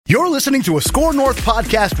You're listening to a Score North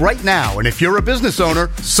podcast right now, and if you're a business owner,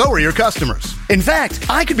 so are your customers. In fact,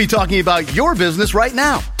 I could be talking about your business right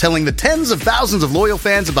now, telling the tens of thousands of loyal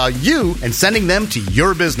fans about you and sending them to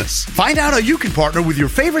your business. Find out how you can partner with your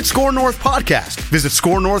favorite Score North podcast. Visit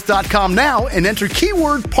scorenorth.com now and enter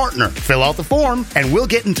keyword partner. Fill out the form, and we'll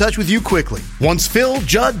get in touch with you quickly. Once Phil,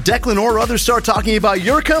 Judd, Declan, or others start talking about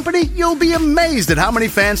your company, you'll be amazed at how many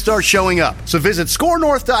fans start showing up. So visit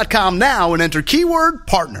scorenorth.com now and enter keyword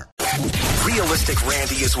partner. Realistic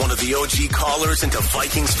Randy is one of the OG callers into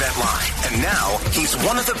Vikings Ventline. And now he's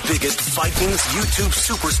one of the biggest Vikings YouTube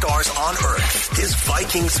superstars on earth. His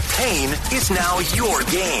Vikings pain is now your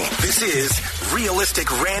game. This is Realistic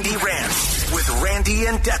Randy Rants with Randy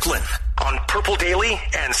and Declan on Purple Daily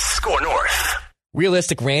and Score North.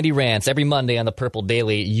 Realistic Randy Rants every Monday on the Purple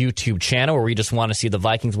Daily YouTube channel, where we just want to see the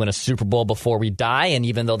Vikings win a Super Bowl before we die. And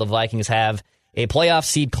even though the Vikings have a playoff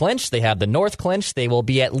seed clinched, they have the North clinched, they will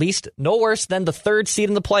be at least no worse than the third seed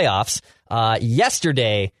in the playoffs.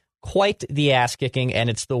 Yesterday, quite the ass-kicking, and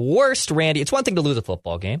it's the worst, Randy. It's one thing to lose a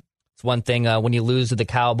football game. It's one thing when you lose to the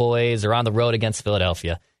Cowboys or on the road against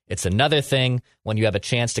Philadelphia. It's another thing when you have a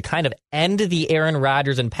chance to kind of end the Aaron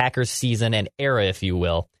Rodgers and Packers season and era, if you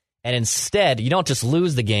will. And instead, you don't just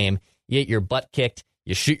lose the game, you get your butt kicked,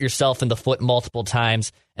 you shoot yourself in the foot multiple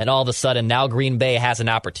times, and all of a sudden now Green Bay has an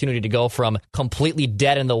opportunity to go from completely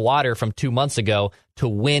dead in the water from 2 months ago to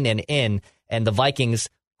win and in. And the Vikings,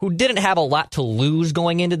 who didn't have a lot to lose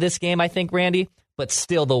going into this game, I think, Randy, but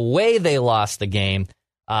still the way they lost the game,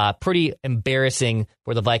 pretty embarrassing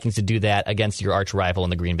for the Vikings to do that against your arch rival in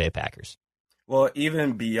the Green Bay Packers. Well,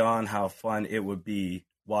 even beyond how fun it would be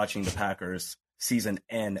watching the Packers season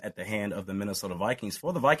end at the hand of the Minnesota Vikings,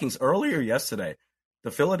 for the Vikings earlier yesterday, the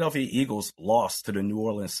Philadelphia Eagles lost to the New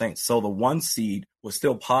Orleans Saints. So the 1 seed was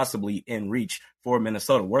still possibly in reach for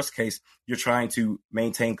Minnesota. Worst case, you're trying to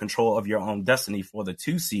maintain control of your own destiny for the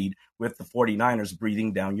 2 seed with the 49ers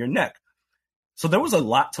breathing down your neck. So there was a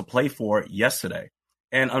lot to play for yesterday.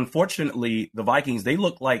 And unfortunately, the Vikings, they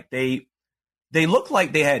look like they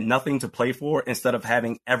had nothing to play for instead of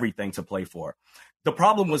having everything to play for. The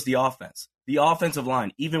problem was the offense. The offensive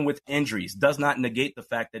line, even with injuries, does not negate the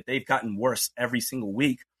fact that they've gotten worse every single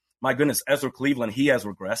week. My goodness, Ezra Cleveland, he has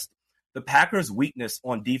regressed. The Packers' weakness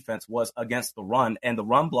on defense was against the run, and the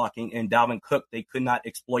run blocking in Dalvin Cook, they could not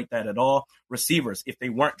exploit that at all. Receivers, if they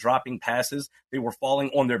weren't dropping passes, they were falling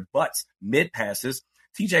on their butts mid-passes.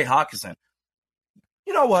 TJ Hawkinson,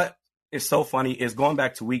 you know what is so funny is going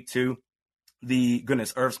back to week 2,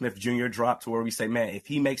 Irv Smith Jr. dropped to where we say, man, if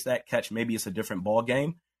he makes that catch, maybe it's a different ball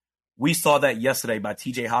game. We saw that yesterday by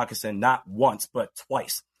TJ Hawkinson, not once, but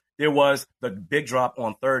twice. There was the big drop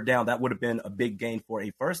on 3rd down. That would have been a big gain for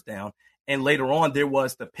a 1st down. And later on, there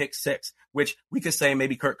was the pick 6, which we could say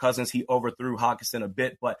maybe Kirk Cousins, he overthrew Hawkinson a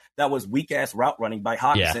bit, but that was weak-ass route running by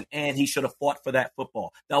Hawkinson, and he should have fought for that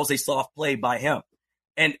football. That was a soft play by him.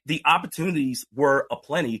 And the opportunities were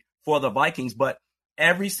aplenty for the Vikings, but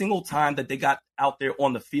every single time that they got out there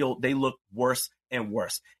on the field, they looked worse and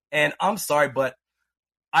worse. And I'm sorry, but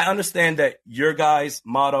I understand that your guys'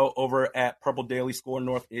 motto over at Purple Daily Score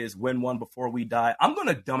North is win one before we die. I'm going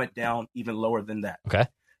to dumb it down even lower than that. Okay.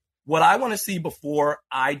 What I want to see before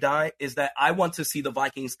I die is that I want to see the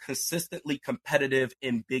Vikings consistently competitive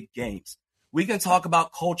in big games. We can talk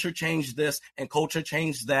about culture change this and culture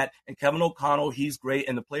change that, and Kevin O'Connell, he's great,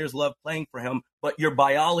 and the players love playing for him, but your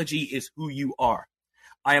biology is who you are.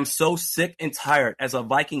 I am so sick and tired as a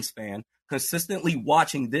Vikings fan consistently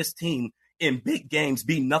watching this team in big games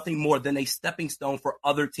be nothing more than a stepping stone for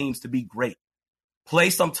other teams to be great. Play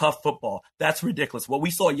some tough football. That's ridiculous. What we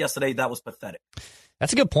saw yesterday, that was pathetic.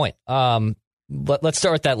 That's a good point. But let's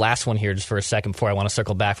start with that last one here just for a second before I want to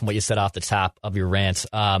circle back from what you said off the top of your rant.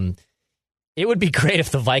 It would be great if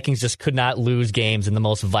the Vikings just could not lose games in the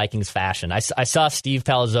most Vikings fashion. I saw Steve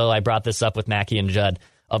Palazzolo, I brought this up with Mackie and Judd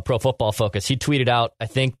of Pro Football Focus. He tweeted out, I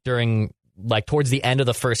think towards the end of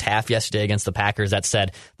the first half yesterday against the Packers, that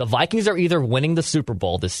said, the Vikings are either winning the Super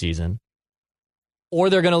Bowl this season or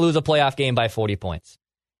they're going to lose a playoff game by 40 points.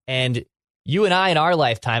 And you and I in our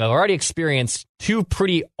lifetime have already experienced 2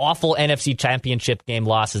 pretty awful NFC Championship game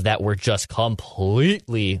losses that were just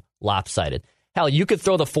completely lopsided. Hell, you could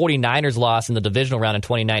throw the 49ers loss in the divisional round in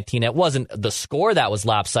 2019. It wasn't the score that was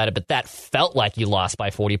lopsided, but that felt like you lost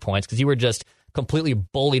by 40 points because you were just completely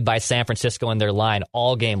bullied by San Francisco and their line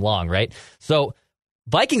all game long, right? So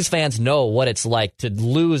Vikings fans know what it's like to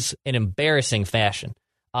lose in embarrassing fashion.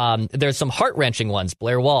 There's some heart-wrenching ones,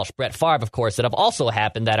 Blair Walsh, Brett Favre, of course, that have also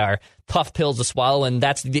happened that are tough pills to swallow, and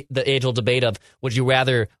that's the age-old debate of would you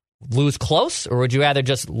rather lose close, or would you rather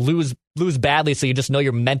just lose badly so you just know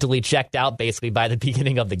you're mentally checked out basically by the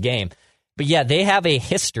beginning of the game? But yeah, they have a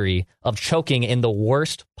history of choking in the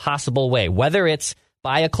worst possible way, whether it's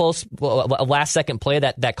by a last-second play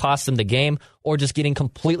that costs them the game, or just getting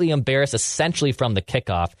completely embarrassed essentially from the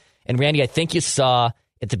kickoff. And Randy, I think you saw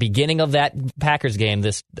at the beginning of that Packers game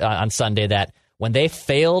this on Sunday that when they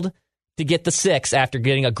failed to get the 6 after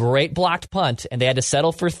getting a great blocked punt and they had to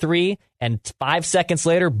settle for 3, and 5 seconds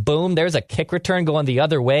later, boom, there's a kick return going the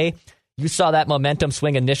other way. You saw that momentum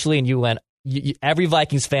swing initially, and you went, every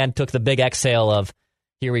Vikings fan took the big exhale of,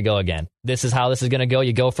 here we go again. This is how this is going to go.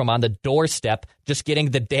 You go from on the doorstep, just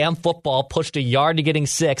getting the damn football pushed a yard to getting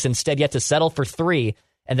 6. Instead, you have to settle for 3.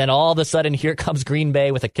 And then all of a sudden, here comes Green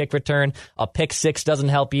Bay with a kick return. A pick 6 doesn't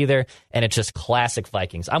help either. And it's just classic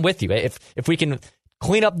Vikings. I'm with you. If we can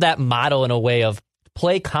clean up that motto in a way of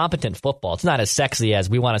play competent football, it's not as sexy as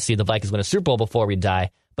we want to see the Vikings win a Super Bowl before we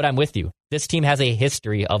die. But I'm with you. This team has a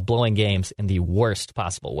history of blowing games in the worst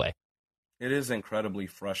possible way. It is incredibly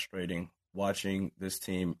frustrating watching this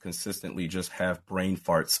team consistently just have brain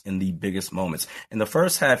farts in the biggest moments. In the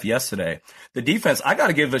first half yesterday, the defense, I got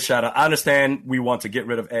to give a shout out. I understand we want to get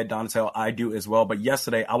rid of Ed Donatell. I do as well. But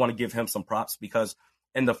yesterday, I want to give him some props because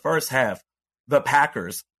in the first half, the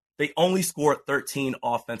Packers, they only scored 13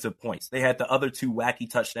 offensive points. They had the other 2 wacky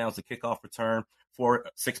touchdowns, the kickoff return for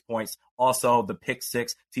 6 points. Also, the pick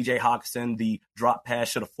 6, TJ Hawkinson, the drop pass,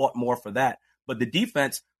 should have fought more for that. But the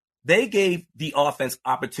defense, they gave the offense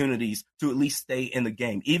opportunities to at least stay in the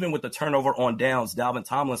game. Even with the turnover on downs, Dalvin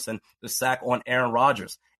Tomlinson, the sack on Aaron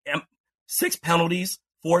Rodgers. 6 penalties,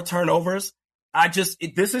 4 turnovers.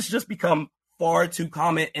 This has just become far too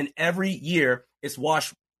common. And every year it's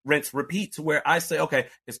wash, rinse, repeat, to where I say, okay,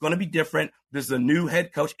 it's going to be different. There's a new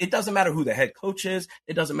head coach. It doesn't matter who the head coach is.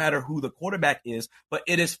 It doesn't matter who the quarterback is. But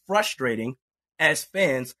it is frustrating as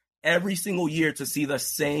fans every single year to see the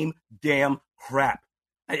same damn crap.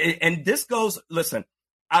 And this goes, listen,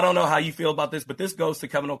 I don't know how you feel about this, but this goes to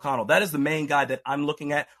Kevin O'Connell. That is the main guy that I'm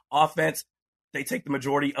looking at. Offense, they take the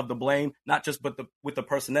majority of the blame, not just with the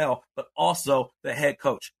personnel, but also the head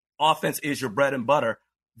coach. Offense is your bread and butter.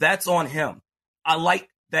 That's on him. I like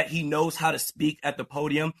that he knows how to speak at the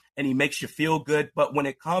podium and he makes you feel good. But when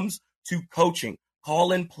it comes to coaching,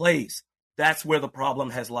 calling plays, that's where the problem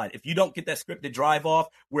has lied. If you don't get that scripted drive off,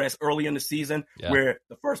 whereas early in the season, where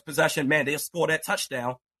the first possession, man, they'll score that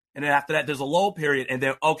touchdown. And then after that, there's a lull period. And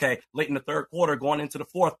then, okay, late in the third quarter, going into the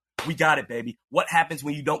fourth, we got it, baby. What happens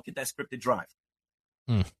when you don't get that scripted drive?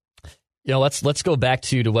 You know, let's go back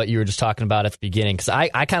to what you were just talking about at the beginning. Because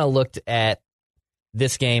I kind of looked at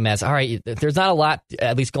this game as, all right, there's not a lot,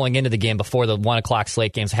 at least going into the game before the 1 o'clock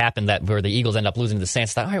slate games happened, that where the Eagles end up losing to the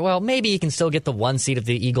Saints. Thought, all right, well, maybe you can still get the 1 seed if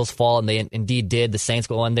the Eagles fall, and they indeed did. The Saints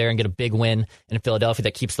go in there and get a big win in Philadelphia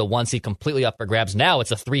that keeps the 1 seed completely up for grabs. Now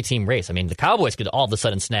it's a 3-team race. I mean, the Cowboys could all of a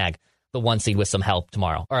sudden snag the 1 seed with some help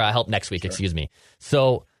tomorrow, or help next week, excuse me.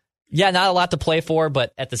 So, yeah, not a lot to play for,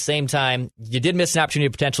 but at the same time, you did miss an opportunity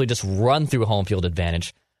to potentially just run through home field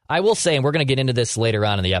advantage. I will say, and we're going to get into this later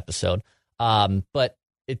on in the episode, but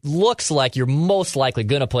it looks like you're most likely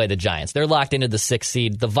going to play the Giants. They're locked into the 6th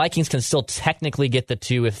seed. The Vikings can still technically get the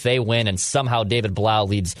 2 if they win, and somehow David Blau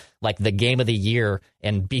leads like the game of the year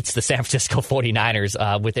and beats the San Francisco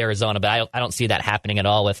 49ers with Arizona. But I don't see that happening at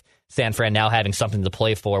all with San Fran now having something to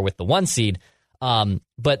play for with the 1 seed.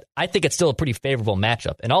 But I think it's still a pretty favorable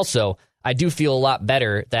matchup. And also, I do feel a lot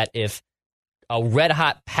better that if a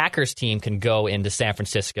red-hot Packers team can go into San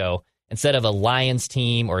Francisco instead of a Lions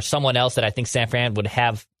team or someone else that I think San Fran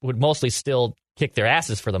would mostly still kick their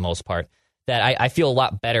asses for the most part, that I feel a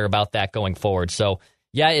lot better about that going forward. So,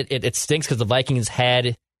 yeah, it stinks because the Vikings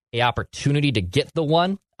had an opportunity to get the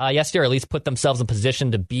 1 yesterday, or at least put themselves in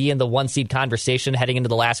position to be in the 1 seed conversation heading into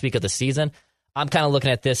the last week of the season. I'm kind of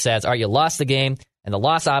looking at this as, all right, you lost the game, and the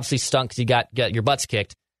loss obviously stunk because you got your butts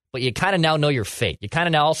kicked, but you kind of now know your fate. You kind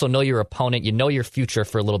of now also know your opponent. You know your future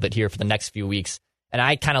for a little bit here for the next few weeks. And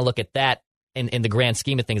I kind of look at that in the grand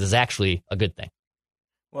scheme of things as actually a good thing.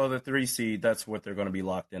 Well, the 3 seed, that's what they're going to be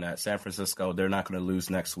locked in at. San Francisco, they're not going to lose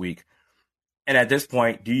next week. And at this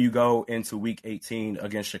point, do you go into week 18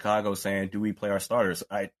 against Chicago saying, do we play our starters?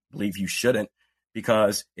 I believe you shouldn't,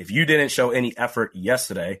 because if you didn't show any effort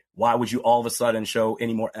yesterday, why would you all of a sudden show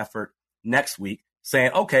any more effort next week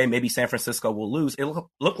saying, okay, maybe San Francisco will lose? It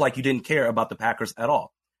looked like you didn't care about the Packers at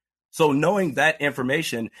all. So knowing that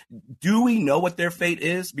information, do we know what their fate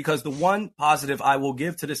is? Because the one positive I will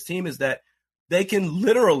give to this team is that they can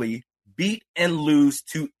literally beat and lose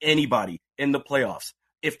to anybody in the playoffs.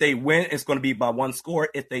 If they win, it's going to be by 1 score.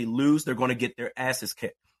 If they lose, they're going to get their asses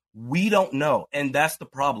kicked. We don't know. And that's the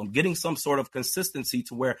problem. Getting some sort of consistency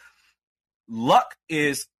to where luck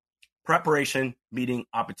is preparation meeting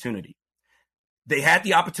opportunity. They had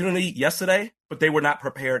the opportunity yesterday, but they were not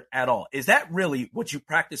prepared at all. Is that really what you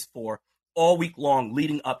practiced for all week long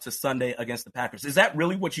leading up to Sunday against the Packers? Is that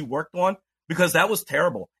really what you worked on? Because that was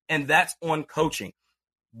terrible. And that's on coaching.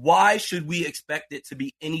 Why should we expect it to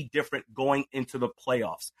be any different going into the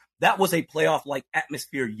playoffs? That was a playoff-like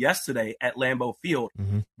atmosphere yesterday at Lambeau Field.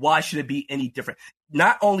 Mm-hmm. Why should it be any different?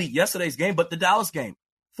 Not only yesterday's game, but the Dallas game,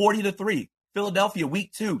 40-3. Philadelphia,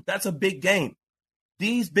 week 2. That's a big game.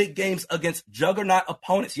 These big games against juggernaut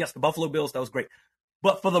opponents. Yes, the Buffalo Bills, that was great.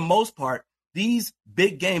 But for the most part, these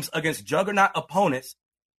big games against juggernaut opponents,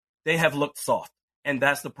 they have looked soft. And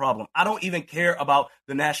that's the problem. I don't even care about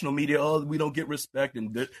the national media. Oh, we don't get respect.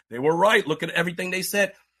 And they were right. Look at everything they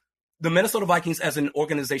said. The Minnesota Vikings as an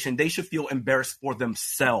organization, they should feel embarrassed for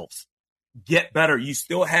themselves. Get better. You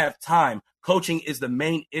still have time. Coaching is the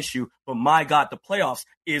main issue. But my God, the playoffs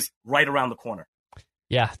is right around the corner.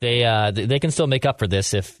 Yeah, they can still make up for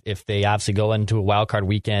this if they obviously go into a wild card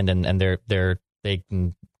weekend and they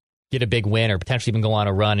can get a big win or potentially even go on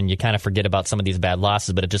a run, and you kind of forget about some of these bad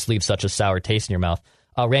losses, but it just leaves such a sour taste in your mouth.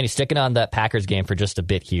 Randy, sticking on that Packers game for just a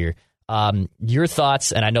bit here, your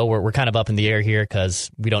thoughts, and I know we're kind of up in the air here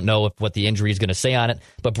because we don't know what the injury is going to say on it,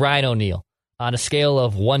 but Brian O'Neill, on a scale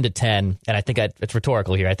of 1 to 10, and I think it's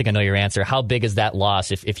rhetorical here, I think I know your answer, how big is that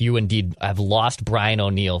loss if you indeed have lost Brian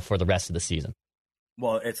O'Neill for the rest of the season?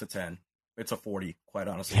 Well, it's a 10. It's a 40, quite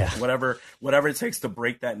honestly. Yeah. Whatever it takes to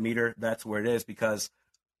break that meter, that's where it is, because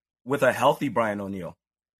with a healthy Brian O'Neill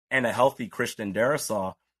and a healthy Christian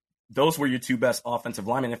Darrisaw, those were your two best offensive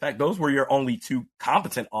linemen. In fact, those were your only two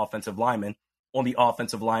competent offensive linemen on the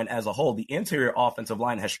offensive line as a whole. The interior offensive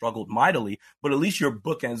line has struggled mightily, but at least your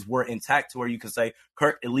bookends were intact to where you can say,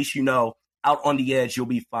 Kirk, at least you know out on the edge, you'll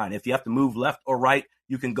be fine. If you have to move left or right,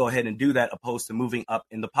 you can go ahead and do that opposed to moving up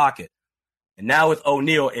in the pocket. And now with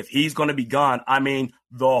O'Neill, if he's going to be gone, I mean,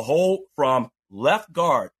 the whole from left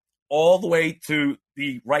guard all the way to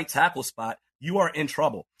the right tackle spot, you are in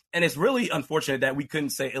trouble. And it's really unfortunate that we couldn't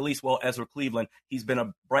say, at least, well, Ezra Cleveland, he's been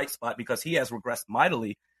a bright spot because he has regressed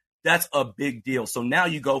mightily. That's a big deal. So now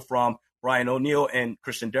you go from Brian O'Neill and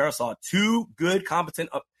Christian Darrisaw, two good, competent,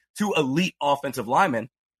 two elite offensive linemen,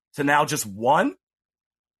 to now just one.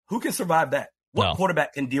 Who can survive that? What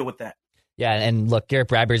quarterback can deal with that? Yeah, and look, Garrett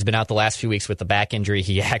Bradbury's been out the last few weeks with the back injury.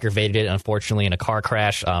 He aggravated it, unfortunately, in a car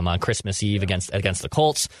crash on Christmas Eve against the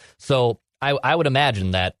Colts. So I would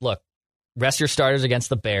imagine that, look, rest your starters against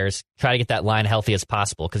the Bears. Try to get that line healthy as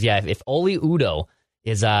possible. Because, yeah, if Oli Udoh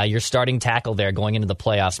is your starting tackle there going into the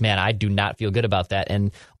playoffs, man, I do not feel good about that.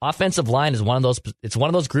 And offensive line is one of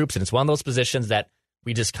those groups, and it's one of those positions that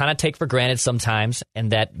we just kind of take for granted sometimes,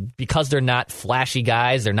 and that because they're not flashy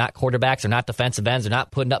guys, they're not quarterbacks, they're not defensive ends, they're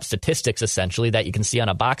not putting up statistics, essentially, that you can see on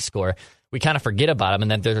a box score, we kind of forget about them, and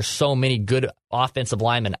then there's so many good offensive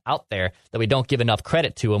linemen out there that we don't give enough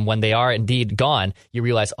credit to them. When they are indeed gone, you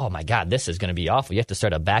realize, oh my God, this is going to be awful. You have to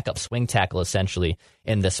start a backup swing tackle, essentially,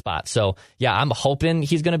 in this spot. So, yeah, I'm hoping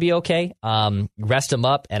he's going to be okay. Rest him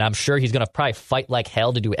up, and I'm sure he's going to probably fight like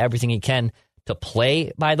hell to do everything he can to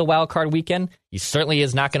play by the wild card weekend. He certainly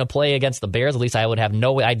is not going to play against the Bears. At least I would have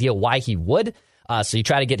no idea why he would. So you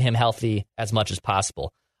try to get him healthy as much as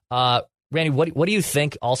possible. Randy, what do you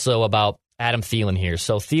think also about Adam Thielen here?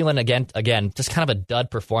 So Thielen, again, just kind of a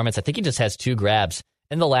dud performance. I think he just has 2 grabs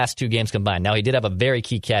in the last 2 games combined. Now, he did have a very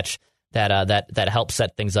key catch that helped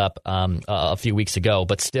set things up a few weeks ago,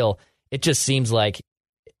 but still, it just seems like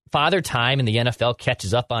Father Time in the NFL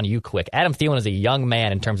catches up on you quick. Adam Thielen is a young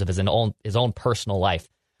man in terms of his own personal life.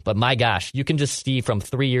 But my gosh, you can just see from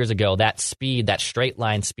 3 years ago, that speed, that straight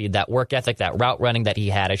line speed, that work ethic, that route running that he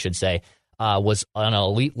had, I should say, was on an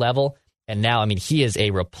elite level. And now, I mean, he is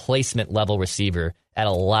a replacement level receiver at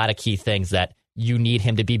a lot of key things that you need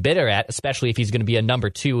him to be better at, especially if he's going to be a number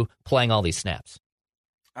 2 playing all these snaps.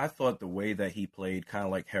 I thought the way that he played, kind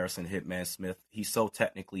of like Harrison Hitman Smith, he's so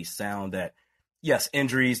technically sound that, yes,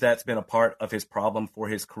 injuries, that's been a part of his problem for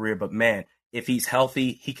his career. But, man, if he's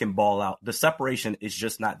healthy, he can ball out. The separation is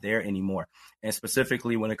just not there anymore. And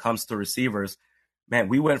specifically when it comes to receivers, man,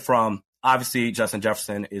 we went from, obviously, Justin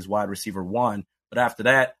Jefferson is wide receiver 1. But after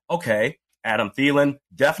that, okay, Adam Thielen,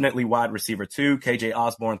 definitely wide receiver 2, KJ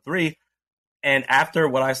Osborne 3. And after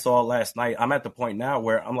what I saw last night, I'm at the point now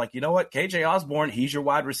where I'm like, you know what, KJ Osborne, he's your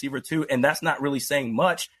wide receiver 2. And that's not really saying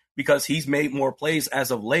much because he's made more plays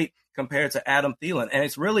as of late compared to Adam Thielen. And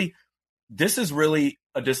this is really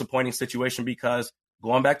a disappointing situation because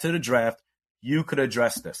going back to the draft, you could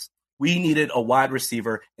address this. We needed a wide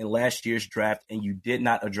receiver in last year's draft, and you did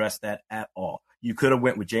not address that at all. You could have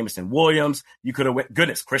went with Jameson Williams. You could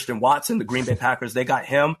have Christian Watson, the Green Bay Packers, they got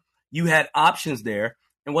him. You had options there.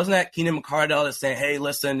 And wasn't that Keenan McCardell that's saying, hey,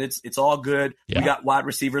 listen, it's all good. Yeah. We got wide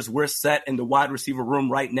receivers. We're set in the wide receiver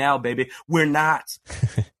room right now, baby. We're not.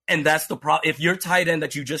 And that's the problem. If your tight end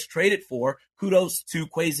that you just traded for, kudos to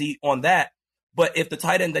Kwesi on that. But if the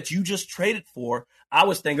tight end that you just traded for, I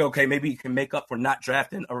was thinking, okay, maybe you can make up for not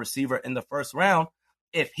drafting a receiver in the first round.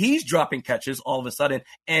 If he's dropping catches all of a sudden,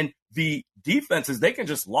 and the defenses, they can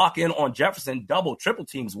just lock in on Jefferson, double, triple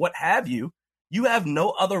teams, what have you. You have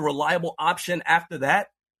no other reliable option after that.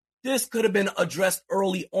 This could have been addressed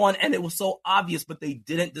early on, and it was so obvious, but they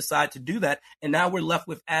didn't decide to do that. And now we're left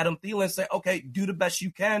with Adam Thielen say, okay, do the best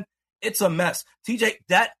you can. It's a mess.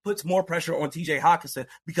 That puts more pressure on TJ Hockenson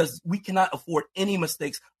because we cannot afford any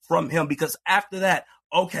mistakes from him, because after that,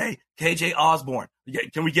 okay, KJ Osborne,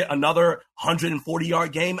 can we get another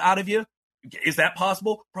 140-yard game out of you? Is that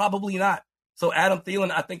possible? Probably not. So Adam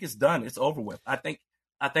Thielen, I think it's done. It's over with. I think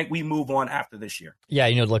we move on after this year. Yeah,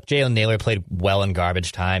 look, Jalen Nailor played well in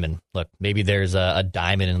garbage time, and look, maybe there's a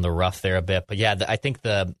diamond in the rough there a bit. But yeah, I think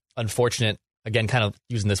the unfortunate, again, kind of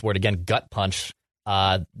using this word again, gut punch,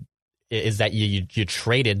 is that you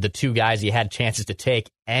traded the two guys you had chances to take,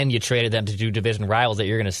 and you traded them to two division rivals that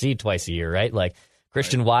you're going to see twice a year, right? Like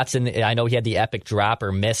Christian Watson, I know he had the epic drop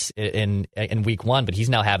or miss in week one, but he's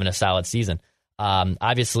now having a solid season.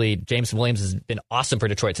 Obviously, Jameson Williams has been awesome for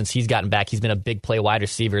Detroit since he's gotten back. He's been a big play wide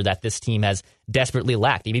receiver that this team has desperately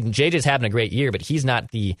lacked. I mean, JJ's having a great year, but he's not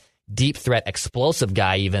the deep threat, explosive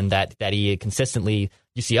guy even that he consistently,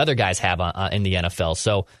 you see other guys have in the NFL.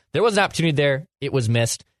 So there was an opportunity there. It was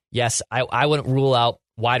missed. Yes, I wouldn't rule out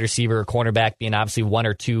wide receiver or cornerback being obviously one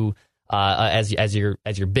or two as your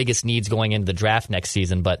biggest needs going into the draft next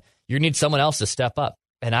season, but you need someone else to step up.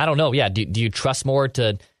 And I don't know. Yeah, do you trust more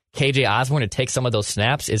to KJ Osborne to take some of those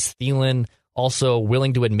snaps? Is Thielen also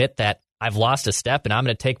willing to admit that I've lost a step and I'm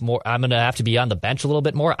going to take more? I'm going to have to be on the bench a little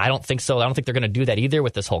bit more. I don't think so. I don't think they're going to do that either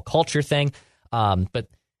with this whole culture thing. But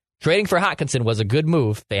trading for Hockenson was a good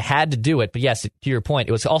move. They had to do it. But yes, to your point,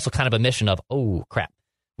 it was also kind of a mission of, oh crap,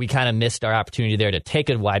 we kind of missed our opportunity there to take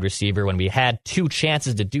a wide receiver when we had two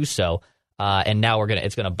chances to do so, and now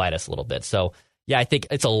it's going to bite us a little bit. So. Yeah, I think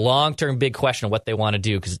it's a long-term big question of what they want to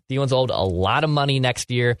do, because Thielen's owed a lot of money next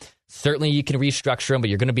year. Certainly you can restructure him, but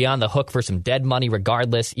you're going to be on the hook for some dead money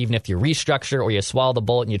regardless, even if you restructure or you swallow the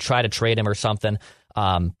bullet and you try to trade him or something.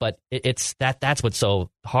 But that's what's so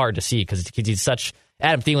hard to see, because he's such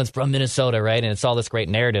Adam Thielen's from Minnesota, right? And it's all this great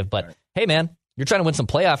narrative. But right. Hey, man, you're trying to win some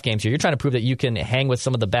playoff games here. You're trying to prove that you can hang with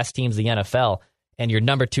some of the best teams in the NFL, and your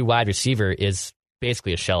number 2 wide receiver is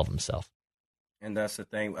basically a shell of himself. And that's the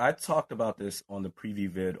thing. I talked about this on the preview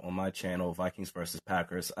vid on my channel, Vikings versus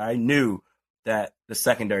Packers. I knew that the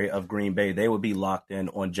secondary of Green Bay, they would be locked in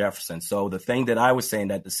on Jefferson. So the thing that I was saying,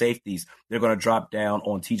 that the safeties, they're going to drop down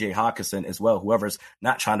on TJ Hockenson as well, whoever's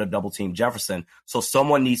not trying to double team Jefferson. So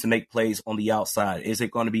someone needs to make plays on the outside. Is it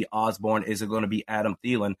going to be Osborne? Is it going to be Adam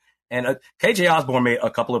Thielen? And KJ Osborne made a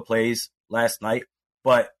couple of plays last night,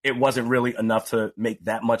 but it wasn't really enough to make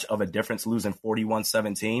that much of a difference, losing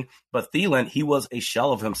 41-17. But Thielen, he was a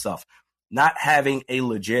shell of himself. Not having a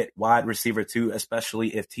legit wide receiver, too,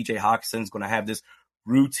 especially if TJ Hockenson is going to have this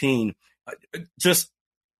routine, just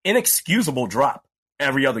inexcusable drop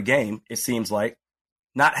every other game, it seems like.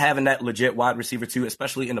 Not having that legit wide receiver, too,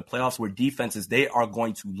 especially in the playoffs where defenses, they are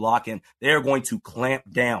going to lock in. They are going to clamp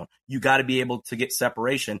down. You got to be able to get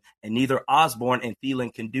separation, and neither Osborne and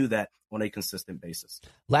Thielen can do that on a consistent basis.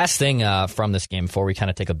 Last thing from this game before we kind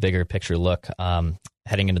of take a bigger picture look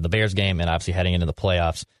heading into the Bears game and obviously heading into the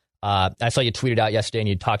playoffs. I saw you tweeted out yesterday, and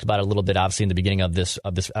you talked about it a little bit, obviously, in the beginning of this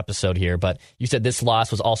episode here. But you said this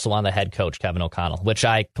loss was also on the head coach, Kevin O'Connell, which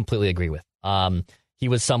I completely agree with. He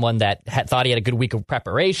was someone that thought he had a good week of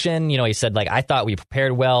preparation. You know, he said, I thought we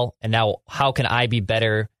prepared well, and now how can I be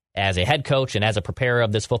better as a head coach and as a preparer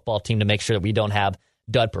of this football team to make sure that we don't have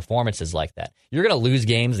dud performances like that? You're going to lose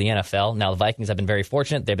games in the NFL. Now, the Vikings have been very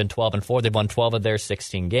fortunate. They've been 12-4. They've won 12 of their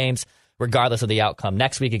 16 games. Regardless of the outcome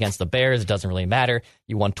next week against the Bears, it doesn't really matter.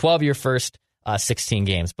 You won 12 of your first 16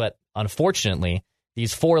 games. But unfortunately,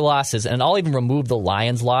 these 4 losses, and I'll even remove the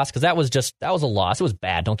Lions loss, because that was a loss. It was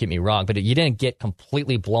bad, don't get me wrong, but you didn't get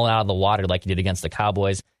completely blown out of the water like you did against the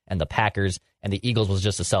Cowboys and the Packers, and the Eagles was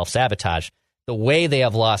just a self-sabotage. The way they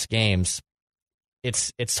have lost games,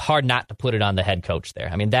 it's hard not to put it on the head coach there.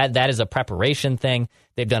 I mean, that is a preparation thing.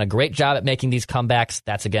 They've done a great job at making these comebacks.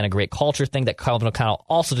 That's, again, a great culture thing that Kevin O'Connell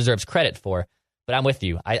also deserves credit for. But I'm with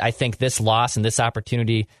you. I think this loss and this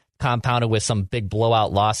opportunity compounded with some big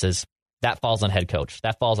blowout losses, that falls on head coach.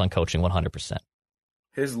 That falls on coaching 100%.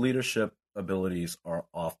 His leadership abilities are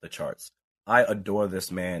off the charts. I adore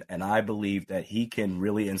this man, and I believe that he can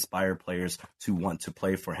really inspire players to want to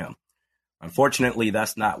play for him. Unfortunately,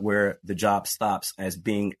 that's not where the job stops as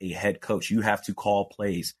being a head coach. You have to call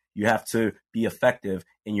plays. You have to be effective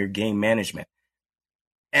in your game management.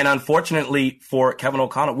 And unfortunately for Kevin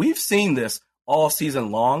O'Connell, we've seen this all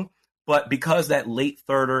season long, but because that late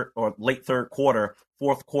third quarter,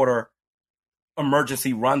 fourth quarter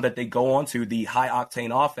emergency run that they go on to, the high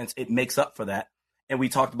octane offense, it makes up for that. And we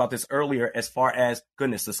talked about this earlier as far as, the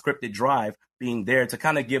scripted drive being there to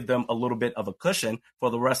kind of give them a little bit of a cushion for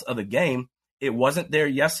the rest of the game. It wasn't there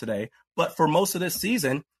yesterday, but for most of this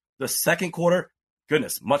season, the second quarter,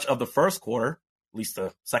 much of the first quarter, at least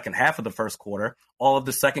the second half of the first quarter, all of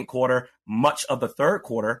the second quarter, much of the third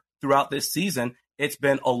quarter throughout this season, it's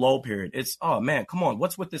been a low period. It's, oh man, come on,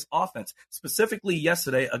 what's with this offense? Specifically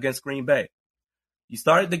yesterday against Green Bay. You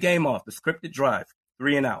started the game off, the scripted drive,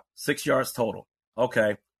 3 and out, 6 yards total.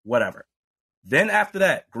 Okay, whatever. Then after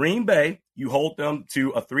that, Green Bay, you hold them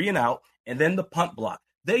to a 3 and out, and then the punt block.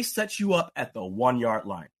 They set you up at the 1 yard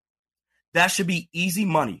line. That should be easy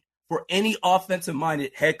money for any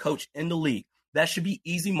offensive-minded head coach in the league. That should be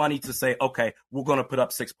easy money to say, okay, we're going to put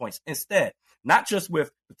up 6 points. Instead, not just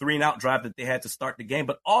with the 3 and out drive that they had to start the game,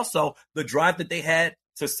 but also the drive that they had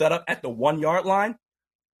to set up at the 1 yard line.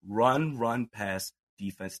 Run, pass,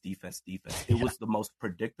 defense. It was the most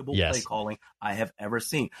predictable play calling I have ever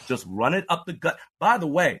seen. Just run it up the gut. By the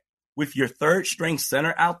way, with your third string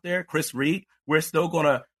center out there, Chris Reed, we're still going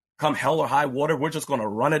to come hell or high water. We're just going to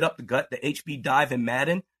run it up the gut, the HB dive in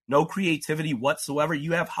Madden. No creativity whatsoever.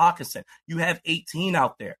 You have Hawkinson. You have 18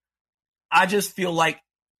 out there. I just feel like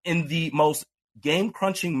in the most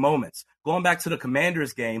game-crunching moments, going back to the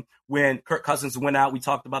Commanders game when Kirk Cousins went out, we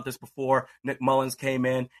talked about this before, Nick Mullins came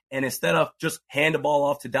in, and instead of just hand the ball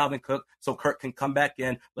off to Dalvin Cook so Kirk can come back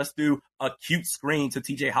in, let's do a cute screen to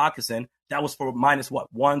TJ Hawkinson. That was for minus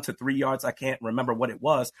 1 to 3 yards. I can't remember what it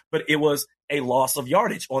was, but it was a loss of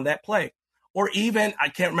yardage on that play. Or even, I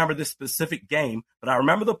can't remember this specific game, but I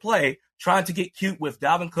remember the play trying to get cute with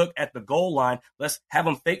Dalvin Cook at the goal line. Let's have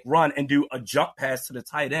him fake run and do a jump pass to the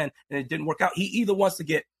tight end, and it didn't work out. He either wants to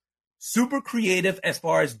get super creative as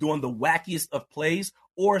far as doing the wackiest of plays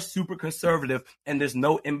or super conservative, and there's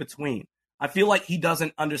no in between. I feel like he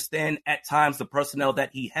doesn't understand at times the personnel that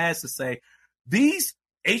he has to say, these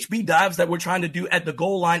HB dives that we're trying to do at the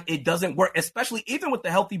goal line, it doesn't work, especially even with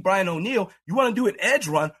the healthy Brian O'Neill. You want to do an edge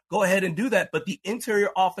run, go ahead and do that. But the interior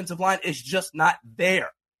offensive line is just not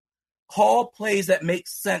there. Call plays that make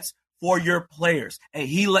sense for your players. And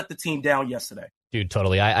he let the team down yesterday. Dude,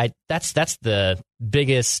 totally. That's the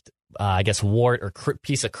biggest, wart or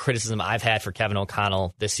piece of criticism I've had for Kevin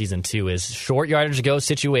O'Connell this season too, is short yardage to go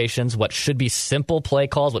situations, what should be simple play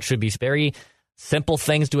calls, what should be very simple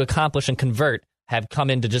things to accomplish and convert, have come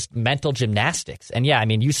into just mental gymnastics. And yeah, I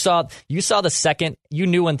mean, you saw the second, you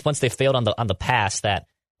knew once they failed on the pass that,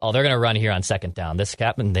 oh, they're going to run here on second down. This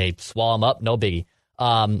happened, they swallow them up, no biggie.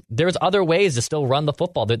 There's other ways to still run the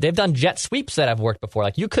football. They've done jet sweeps that have worked before.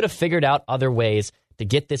 Like, you could have figured out other ways to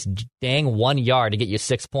get this dang 1 yard to get you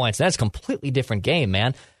 6 points. That's a completely different game,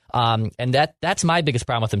 man. And that's my biggest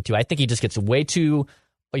problem with him too. I think he just gets he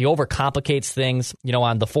overcomplicates things. You know,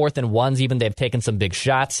 on the 4th and 1s, even they've taken some big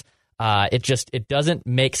shots. It doesn't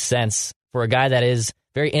make sense for a guy that is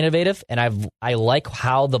very innovative, and I like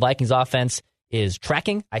how the Vikings offense is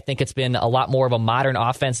tracking. I think it's been a lot more of a modern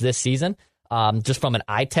offense this season, just from an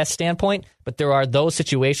eye test standpoint. But there are those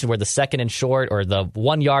situations where the second and short or the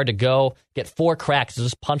 1 yard to go, get 4 cracks,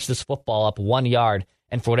 just punch this football up 1 yard,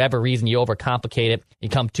 and for whatever reason you overcomplicate it, you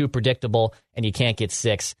become too predictable, and you can't get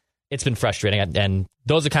 6. It's been frustrating, and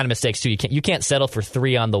those are kind of mistakes too. You can't settle for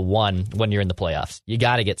 3 on the 1 when you're in the playoffs. You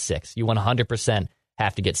got to get 6. You 100%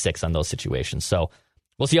 have to get 6 on those situations. So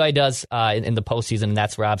we'll see how he does in the postseason, and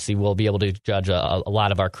that's where obviously we'll be able to judge a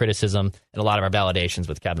lot of our criticism and a lot of our validations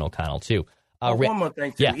with Kevin O'Connell too. One more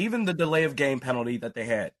thing too, even the delay of game penalty that they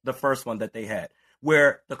had, the first one that they had,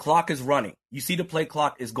 where the clock is running, you see the play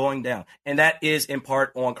clock is going down, and that is in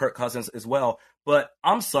part on Kirk Cousins as well. But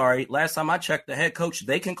I'm sorry, last time I checked, the head coach,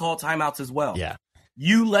 they can call timeouts as well. Yeah.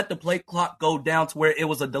 You let the play clock go down to where it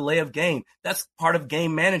was a delay of game. That's part of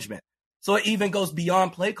game management. So it even goes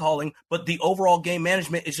beyond play calling, but the overall game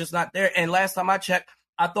management is just not there. And last time I checked,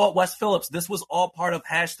 I thought Wes Phillips, this was all part of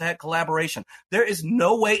hashtag collaboration. There is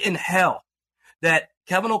no way in hell that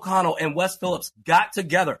Kevin O'Connell and Wes Phillips got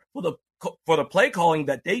together for the play calling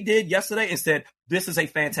that they did yesterday and said, this is a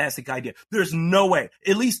fantastic idea. There's no way.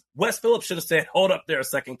 At least Wes Phillips should have said, hold up there a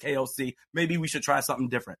second, KOC. Maybe we should try something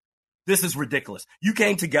different. This is ridiculous. You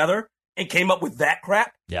came together and came up with that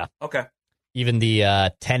crap? Yeah. Okay. even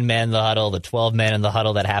the 10 men in the huddle, the 12 men in the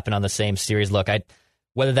huddle that happened on the same series. Look,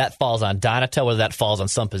 whether that falls on Donatel, whether that falls on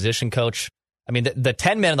some position coach. I mean, the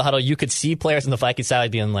 10 men in the huddle, you could see players in the Vikings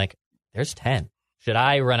side being like, there's 10. Should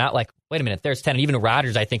I run out? Like, wait a minute, there's 10. And even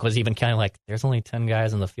Rodgers, I think, was even kind of like, there's only 10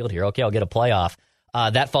 guys on the field here. Okay, I'll get a playoff.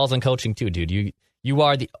 That falls on coaching too, dude. You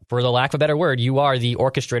are for the lack of a better word, you are the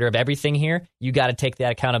orchestrator of everything here. You got to take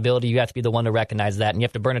that accountability. You have to be the one to recognize that. And you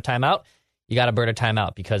have to burn a timeout. You got to burn a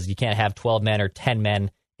timeout because you can't have 12 men or 10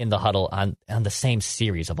 men in the huddle on the same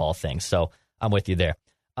series of all things. So I'm with you there.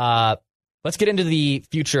 Let's get into the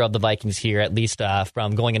future of the Vikings here, at least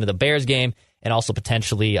from going into the Bears game and also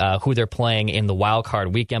potentially who they're playing in the wild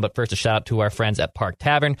card weekend. But first, a shout out to our friends at Park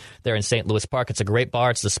Tavern. They're in St. Louis Park. It's a great bar.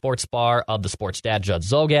 It's the sports bar of the sports dad, Judd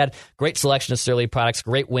Zolgad. Great selection of Surly products,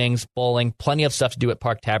 great wings, bowling, plenty of stuff to do at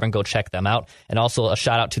Park Tavern. Go check them out. And also a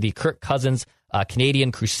shout out to the Kirk Cousins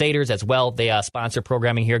Canadian Crusaders as well. They sponsor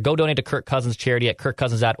programming here. Go donate to Kirk Cousins charity at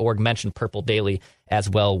kirkcousins.org. Mention Purple Daily as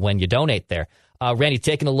well when you donate there. Randy,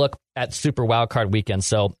 taking a look at Super Wildcard Weekend.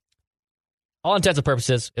 So, all intents and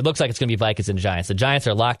purposes, it looks like it's going to be Vikings and Giants. The Giants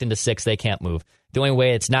are locked into 6. They can't move. The only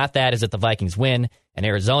way it's not that is that the Vikings win and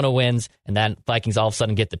Arizona wins, and then Vikings all of a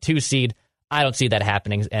sudden get the 2 seed. I don't see that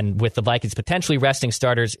happening. And with the Vikings potentially resting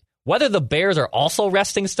starters, whether the Bears are also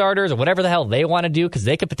resting starters or whatever the hell they want to do, because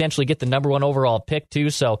they could potentially get the number 1 overall pick too.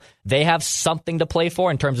 So they have something to play for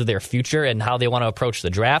in terms of their future and how they want to approach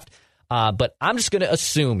the draft. But I'm just going to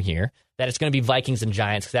assume here that it's going to be Vikings and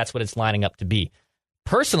Giants because that's what it's lining up to be.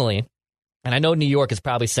 Personally, and I know New York is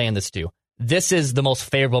probably saying this too, this is the most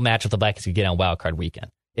favorable matchup the Vikings could get on Wild Card Weekend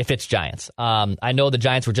if it's Giants. I know the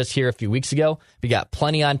Giants were just here a few weeks ago. We got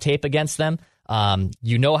plenty on tape against them.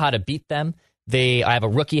 You know how to beat them. I have a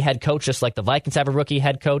rookie head coach, just like the Vikings have a rookie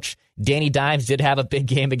head coach. Danny Dimes did have a big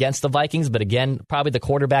game against the Vikings, but again, probably the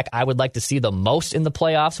quarterback I would like to see the most in the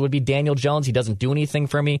playoffs would be Daniel Jones. He doesn't do anything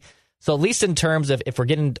for me. So at least in terms of if we're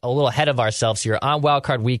getting a little ahead of ourselves here on Wild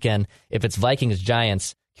Card Weekend, if it's Vikings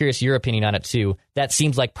Giants, curious your opinion on it too. That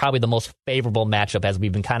seems like probably the most favorable matchup as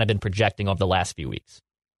we've been projecting over the last few weeks.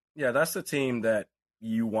 Yeah, that's the team that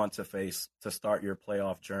you want to face to start your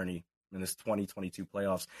playoff journey in this 2022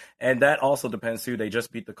 playoffs. And that also depends too. They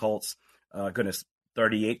just beat the Colts.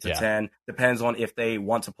 38-10. Depends on if they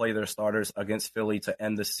want to play their starters against Philly to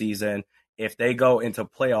end the season. If they go into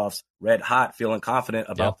playoffs red hot, feeling confident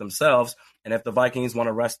about themselves, and if the Vikings want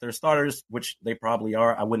to rest their starters, which they probably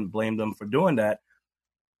are, I wouldn't blame them for doing that.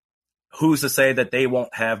 Who's to say that they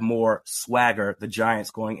won't have more swagger, the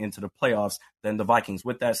Giants, going into the playoffs than the Vikings?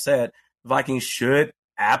 With that said, the Vikings should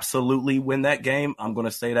absolutely win that game. I'm going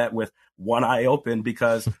to say that with one eye open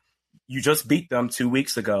because you just beat them 2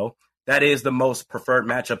 weeks ago. That is the most preferred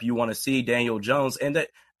matchup you want to see, Daniel Jones. And that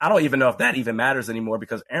I don't even know if that even matters anymore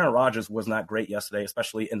because Aaron Rodgers was not great yesterday,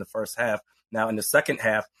 especially in the first half. Now, in the second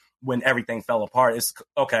half, when everything fell apart, it's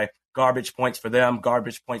okay, garbage points for them,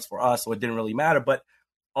 garbage points for us, so it didn't really matter. But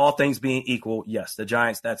all things being equal, yes, the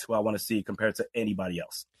Giants, that's who I want to see compared to anybody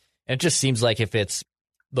else. And it just seems like if it's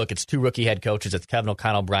 2 rookie head coaches, it's Kevin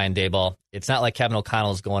O'Connell, Brian Daboll. It's not like Kevin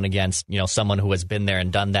O'Connell is going against, someone who has been there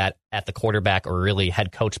and done that at the quarterback or really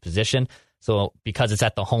head coach position. Because it's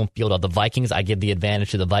at the home field of the Vikings, I give the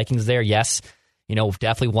advantage to the Vikings there. Yes,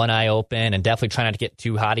 definitely one eye open and definitely try not to get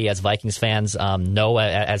too haughty as Vikings fans know,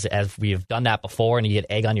 as we've done that before, and you get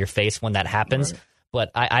egg on your face when that happens. Right.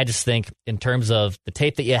 But I just think in terms of the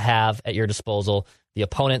tape that you have at your disposal, the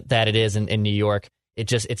opponent that it is in New York,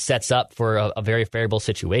 it sets up for a very favorable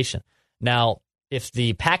situation. Now, if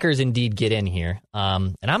the Packers indeed get in here,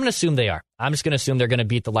 and I'm going to assume they are, I'm just going to assume they're going to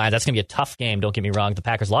beat the Lions. That's going to be a tough game. Don't get me wrong. The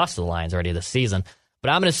Packers lost to the Lions already this season. But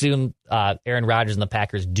I'm going to assume Aaron Rodgers and the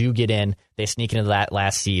Packers do get in. They sneak into that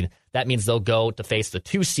last seed. That means they'll go to face the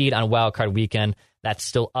 2 seed on Wild Card Weekend. That's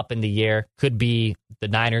still up in the air. Could be the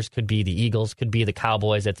Niners, could be the Eagles, could be the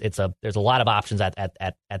Cowboys. There's a lot of options at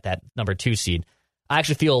that number 2 seed. I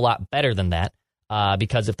actually feel a lot better than that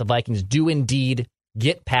because if the Vikings do indeed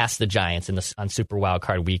get past the Giants on Super Wild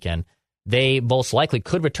Card Weekend, they most likely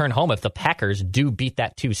could return home if the Packers do beat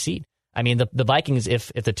that 2 seed. I mean, the Vikings,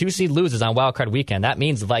 if the 2 seed loses on Wild Card Weekend, that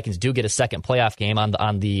means the Vikings do get a second playoff game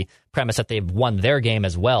on the premise that they've won their game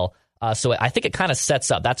as well. So I think it kind of sets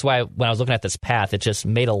up. That's why when I was looking at this path, it just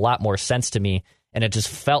made a lot more sense to me, and it just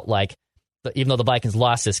felt like even though the Vikings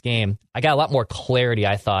lost this game, I got a lot more clarity,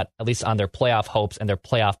 I thought, at least on their playoff hopes and their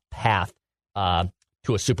playoff path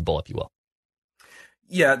to a Super Bowl, if you will.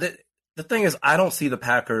 Yeah, the thing is, I don't see the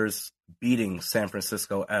Packers beating San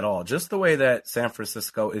Francisco at all. Just the way that San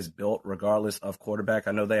Francisco is built, regardless of quarterback.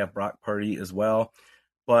 I know they have Brock Purdy as well,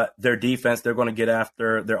 but their defense, they're going to get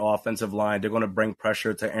after their offensive line. They're going to bring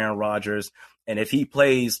pressure to Aaron Rodgers. And if he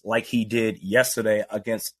plays like he did yesterday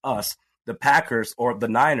against us, the Packers or the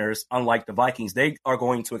Niners, unlike the Vikings, they are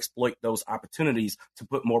going to exploit those opportunities to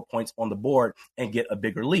put more points on the board and get a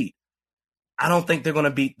bigger lead. I don't think they're going to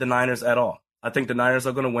beat the Niners at all. I think the Niners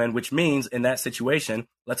are going to win, which means in that situation,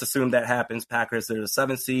 let's assume that happens. Packers, they're the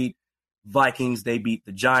 7th seed. Vikings, they beat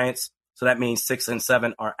the Giants. So that means 6 and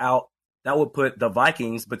 7 are out. That would put the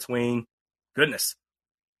Vikings between, goodness,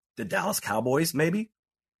 the Dallas Cowboys, maybe,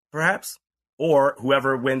 perhaps, or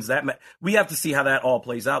whoever wins that. We have to see how that all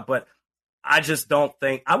plays out. But I just don't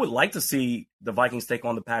think – I would like to see the Vikings take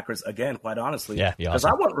on the Packers again, quite honestly. Yeah, because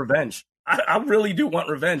I want revenge. I really do want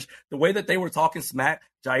revenge. The way that they were talking smack,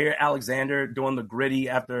 Jair Alexander doing the gritty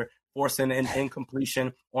after forcing an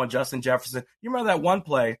incompletion on Justin Jefferson. You remember that one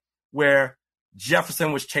play where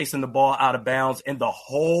Jefferson was chasing the ball out of bounds and the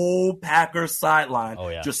whole Packers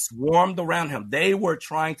sideline just swarmed around him. They were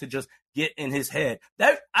trying to just get in his head.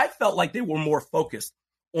 That I felt like they were more focused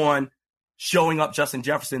on showing up Justin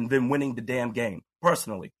Jefferson than winning the damn game.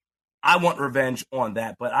 Personally, I want revenge on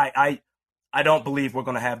that, but I don't believe we're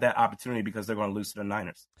going to have that opportunity because they're going to lose to the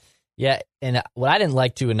Niners. Yeah, and what I didn't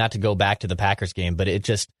like and not to go back to the Packers game, but it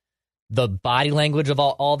just the body language of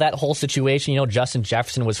all that whole situation. Justin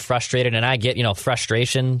Jefferson was frustrated, and I get,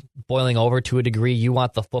 frustration boiling over to a degree. You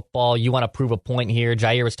want the football. You want to prove a point here.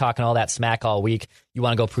 Jair was talking all that smack all week. You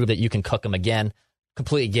want to go prove that you can cook him again.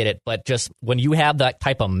 Completely get it. But just when you have that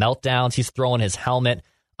type of meltdowns, he's throwing his helmet.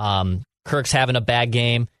 Kirk's having a bad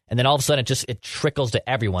game. And then all of a sudden it trickles to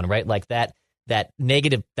everyone, right? Like that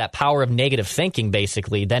power of negative thinking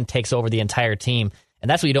basically then takes over the entire team. And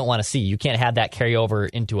that's what you don't want to see. You can't have that carry over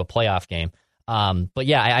into a playoff game. But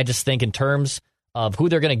yeah, I just think in terms of who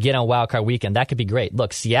they're going to get on Wild Card Weekend, that could be great.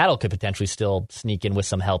 Look, Seattle could potentially still sneak in with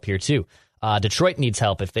some help here too. Detroit needs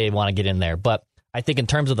help if they want to get in there. But I think in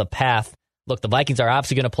terms of the path, look, the Vikings are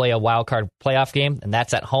obviously going to play a wild card playoff game, and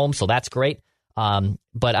that's at home, so that's great.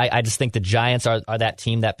 But I just think the Giants are that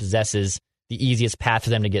team that possesses the easiest path for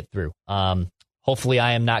them to get through. Hopefully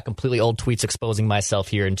I am not completely old tweets exposing myself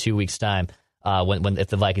here in 2 weeks' time if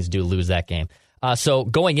the Vikings do lose that game. So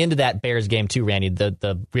going into that Bears game too, Randy,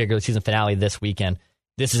 the regular season finale this weekend,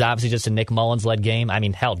 this is obviously just a Nick Mullins-led game. I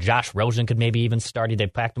mean, hell, Josh Rosen could maybe even start. They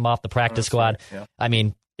packed him off the practice squad. Yeah. I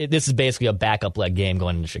mean, this is basically a backup-led game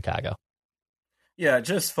going into Chicago. Yeah,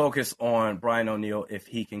 just focus on Brian O'Neill if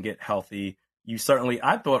he can get healthy.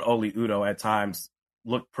 I thought Oli Udoh at times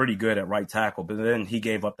looked pretty good at right tackle, but then he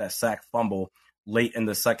gave up that sack fumble late in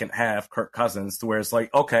the second half, Kirk Cousins, to where it's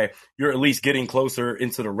like, okay, you're at least getting closer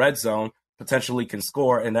into the red zone, potentially can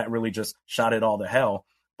score, and that really just shot it all to hell.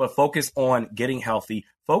 But focus on getting healthy.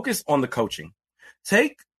 Focus on the coaching.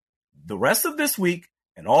 Take the rest of this week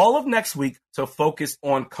and all of next week to focus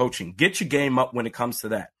on coaching. Get your game up when it comes to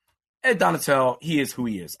that. Ed Donatel, he is who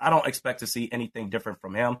he is. I don't expect to see anything different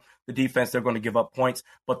from him. The defense, they're going to give up points,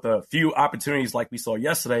 but the few opportunities like we saw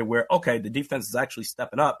yesterday where, okay, the defense is actually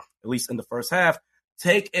stepping up, at least in the first half,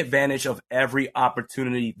 take advantage of every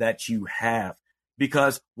opportunity that you have,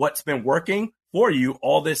 because what's been working for you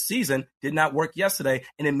all this season did not work yesterday,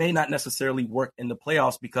 and it may not necessarily work in the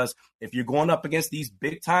playoffs, because if you're going up against these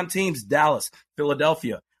big-time teams, Dallas,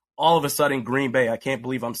 Philadelphia, all of a sudden Green Bay, I can't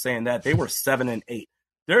believe I'm saying that, they were 7-8.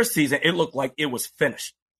 Their season, it looked like it was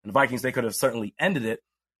finished. And the Vikings, they could have certainly ended it.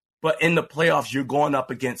 But in the playoffs, you're going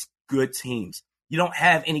up against good teams. You don't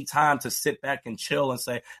have any time to sit back and chill and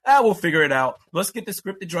say, we'll figure it out. Let's get the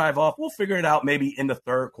scripted drive off. We'll figure it out maybe in the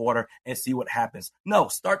third quarter and see what happens. No,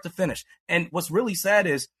 start to finish. And what's really sad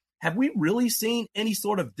is, have we really seen any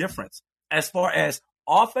sort of difference as far as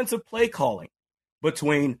offensive play calling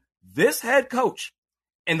between this head coach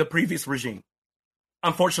and the previous regime?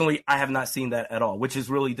 Unfortunately, I have not seen that at all, which is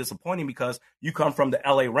really disappointing because you come from the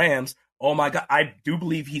LA Rams. Oh my God, I do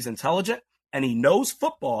believe he's intelligent and he knows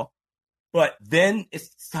football, but then it's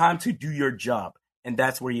time to do your job. And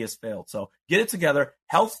that's where he has failed. So get it together.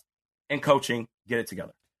 Health and coaching, get it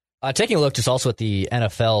together. Taking a look just also at the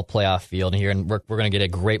NFL playoff field here, and we're going to get a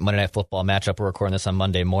great Monday Night Football matchup. We're recording this on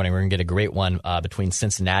Monday morning. We're going to get a great one between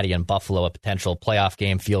Cincinnati and Buffalo, a potential playoff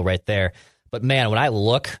game feel right there. But man, when I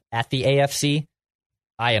look at the AFC,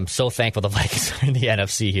 I am so thankful the Vikings are in the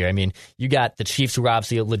NFC here. I mean, you got the Chiefs who are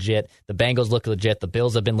obviously legit. The Bengals look legit. The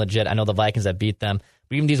Bills have been legit. I know the Vikings have beat them.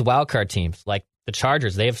 But even these wild card teams, like the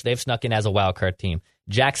Chargers, they've snuck in as a wild card team.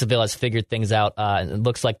 Jacksonville has figured things out. It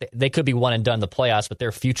looks like they could be one and done in the playoffs, but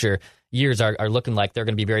their future years are looking like they're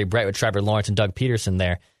going to be very bright with Trevor Lawrence and Doug Peterson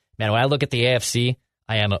there. Man, when I look at the AFC,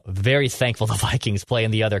 I am very thankful the Vikings play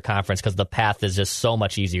in the other conference because the path is just so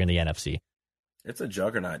much easier in the NFC. It's a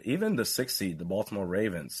juggernaut. Even the 6th seed, the Baltimore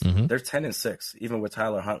Ravens, they're 10-6, even with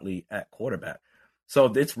Tyler Huntley at quarterback. So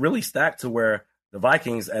it's really stacked to where the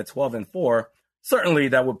Vikings at 12-4, certainly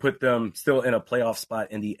that would put them still in a playoff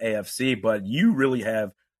spot in the AFC, but you really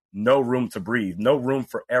have no room to breathe, no room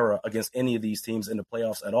for error against any of these teams in the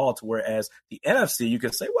playoffs at all. To whereas the NFC, you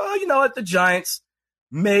could say, well, you know what, the Giants,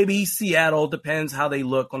 maybe Seattle, depends how they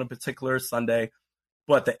look on a particular Sunday.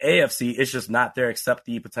 But the AFC is just not there, except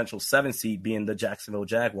the potential 7th seed being the Jacksonville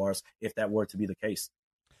Jaguars, if that were to be the case.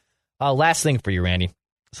 Last thing for you, Randy.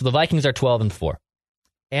 So the Vikings are 12-4.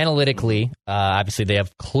 Analytically, obviously, they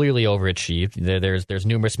have clearly overachieved. There's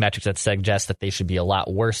numerous metrics that suggest that they should be a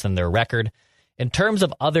lot worse than their record. In terms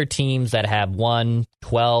of other teams that have won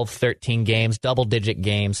 12, 13 games, double-digit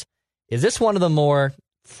games, is this one of the more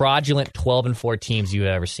fraudulent 12-4 teams you've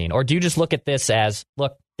ever seen? Or do you just look at this as,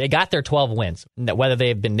 look, they got their 12 wins, whether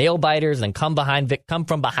they've been nail-biters and come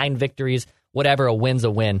from behind victories, whatever, a win's a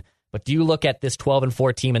win. But do you look at this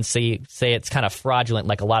 12-4 team and say it's kind of fraudulent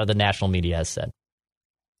like a lot of the national media has said?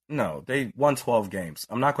 No, they won 12 games.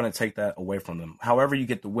 I'm not going to take that away from them. However you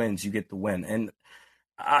get the wins, you get the win. And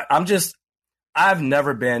I've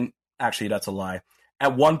never been, actually, that's a lie.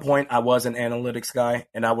 At one point, I was an analytics guy,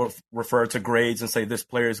 and I would refer to grades and say this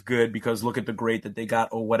player is good because look at the grade that they got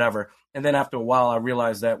or whatever. And then after a while, I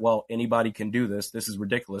realized that, well, anybody can do this. This is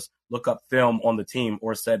ridiculous. Look up film on the team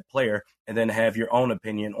or said player and then have your own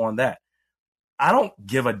opinion on that. I don't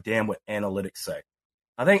give a damn what analytics say.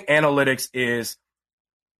 I think analytics is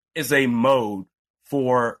a mode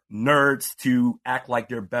for nerds to act like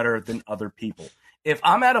they're better than other people. If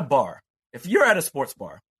I'm at a bar, if you're at a sports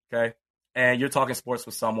bar, okay, and you're talking sports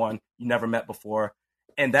with someone you never met before,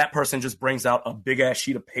 and that person just brings out a big-ass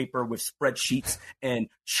sheet of paper with spreadsheets and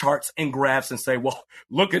charts and graphs and say, well,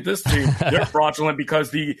 look at this team. They're fraudulent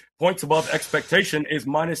because the points above expectation is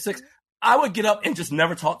 -6. I would get up and just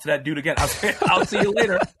never talk to that dude again. I'll see you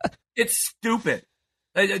later. It's stupid.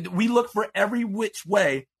 We look for every which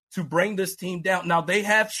way to bring this team down. Now, they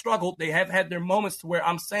have struggled. They have had their moments to where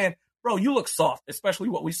I'm saying, bro, you look soft, especially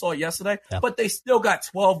what we saw yesterday, but they still got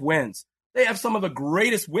 12 wins. They have some of the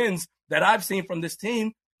greatest wins that I've seen from this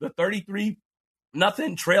team, the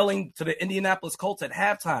 33-0 trailing to the Indianapolis Colts at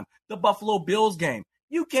halftime, the Buffalo Bills game.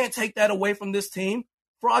 You can't take that away from this team,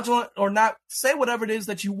 fraudulent or not. Say whatever it is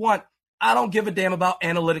that you want. I don't give a damn about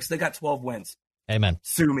analytics. They got 12 wins. Amen.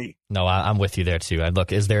 Sue me. No, I'm with you there too. Look,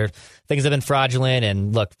 things have been fraudulent,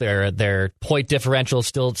 and look, their point differential is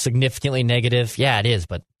still significantly negative. Yeah, it is,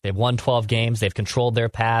 but they've won 12 games. They've controlled their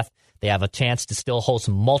path. They have a chance to still host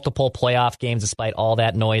multiple playoff games despite all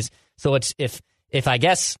that noise. So it's if I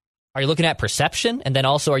guess, are you looking at perception, and then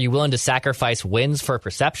also are you willing to sacrifice wins for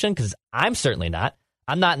perception? Because I'm certainly not.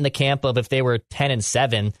 I'm not in the camp of if they were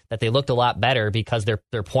 10-7 that they looked a lot better because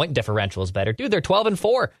their point differential is better. Dude, they're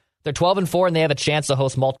 12-4. They're 12-4 and they have a chance to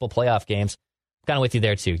host multiple playoff games. I'm kind of with you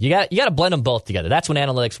there too. You got to blend them both together. That's when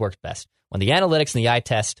analytics works best. When the analytics and the eye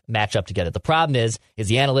test match up together. The problem is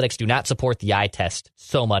the analytics do not support the eye test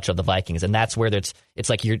so much of the Vikings, and that's where it's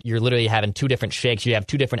like you're literally having two different shakes. You have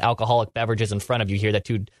two different alcoholic beverages in front of you here that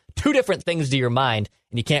two different things to your mind,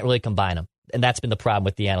 and you can't really combine them. And that's been the problem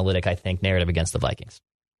with the analytic, I think, narrative against the Vikings.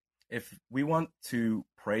 If we want to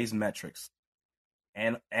praise metrics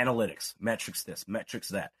and analytics, metrics this, metrics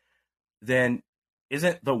that, then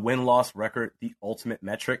isn't the win-loss record the ultimate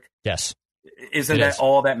metric? Yes. Isn't that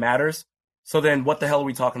all that matters? So then what the hell are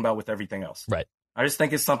we talking about with everything else? Right. I just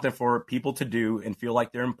think it's something for people to do and feel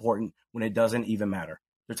like they're important when it doesn't even matter.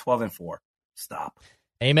 They're 12-4. Stop.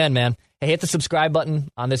 Amen, man. Hey, hit the subscribe button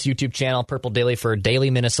on this YouTube channel, Purple Daily, for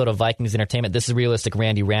daily Minnesota Vikings entertainment. This is Realistic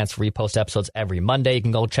Randy Rants, where we post episodes every Monday. You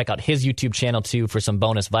can go check out his YouTube channel, too, for some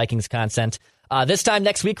bonus Vikings content. This time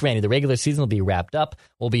next week, Randy, the regular season will be wrapped up.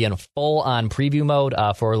 We'll be in full-on preview mode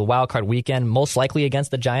for the Wild Card weekend, most likely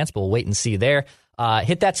against the Giants, but we'll wait and see there.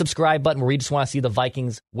 Hit that subscribe button where we just want to see the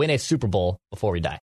Vikings win a Super Bowl before we die.